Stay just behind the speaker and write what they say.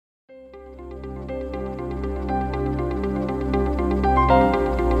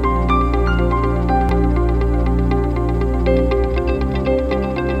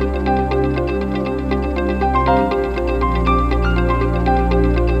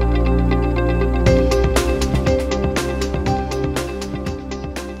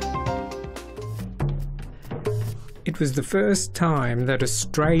was the first time that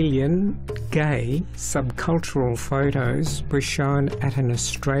Australian gay subcultural photos were shown at an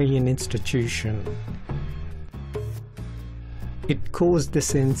Australian institution. It caused a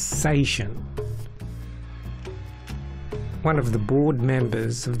sensation. One of the board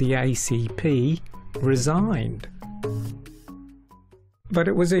members of the ACP resigned. But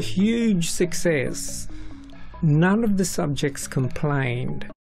it was a huge success. None of the subjects complained.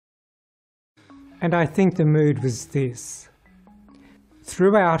 And I think the mood was this.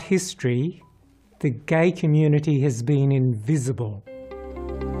 Throughout history, the gay community has been invisible.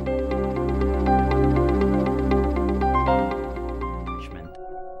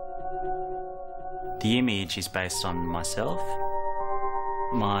 The image is based on myself.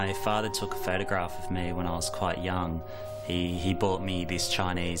 My father took a photograph of me when I was quite young. He bought me this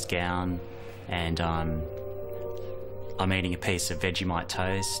Chinese gown, and I'm eating a piece of Vegemite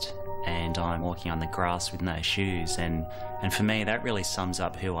toast, and I'm walking on the grass with no shoes, and for me that really sums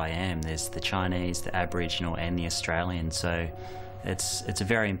up who I am. There's the Chinese, the Aboriginal and the Australian, so it's a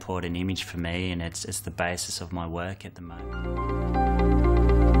very important image for me, and it's the basis of my work at the moment.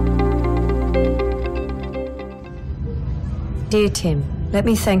 Dear Tim, let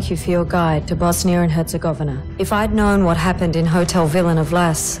me thank you for your guide to Bosnia and Herzegovina. If I'd known what happened in Hotel Villain of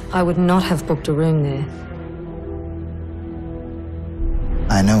Las, I would not have booked a room there.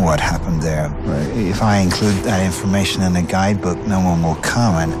 I know what happened there. If I include that information in the guidebook, no one will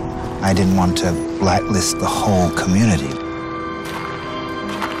come, and I didn't want to blacklist the whole community.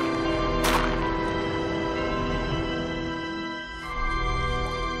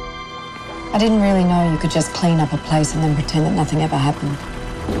 I didn't really know you could just clean up a place and then pretend that nothing ever happened.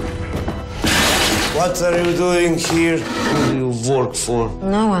 What are you doing here? Who do you work for?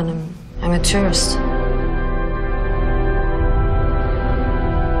 No one. I'm a tourist.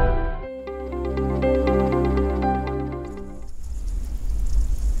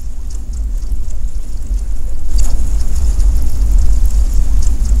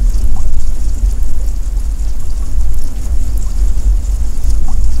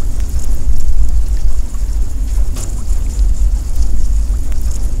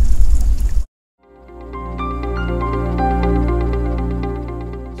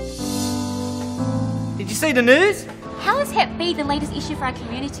 Did you see the news? How is Hep B the latest issue for our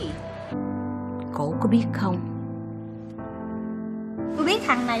community? Cậu có biết không? Tôi biết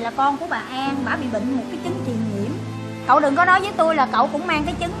thằng này là con của bà An, bà bị bệnh một cái chứng truyền nhiễm. Cậu đừng có nói với tôi là cậu cũng mang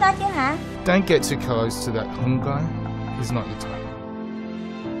cái chứng đó chứ hả? Don't get too close to that Hung guy. He's not your type.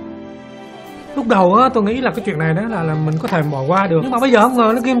 Lúc đầu á, tôi nghĩ là cái chuyện này đó là mình có thể bỏ qua được, nhưng mà bây giờ không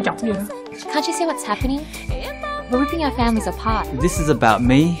ngờ nó nghiêm trọng vậy đó. Can't you see what's happening? We're ripping our families apart. This is about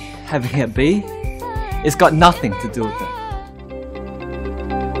me having Hep B. It's got nothing to do with that.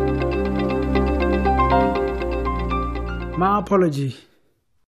 My apology.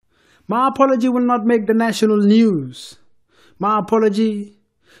 My apology will not make the national news. My apology,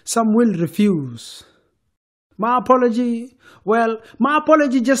 some will refuse. My apology, well, my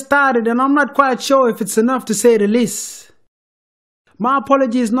apology just started and I'm not quite sure if it's enough to say the least. My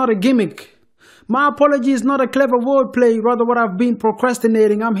apology is not a gimmick. My apology is not a clever wordplay, rather what I've been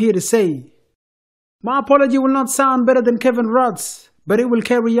procrastinating, I'm here to say. My apology will not sound better than Kevin Rudd's, but it will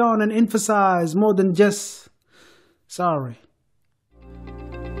carry on and emphasize more than just sorry.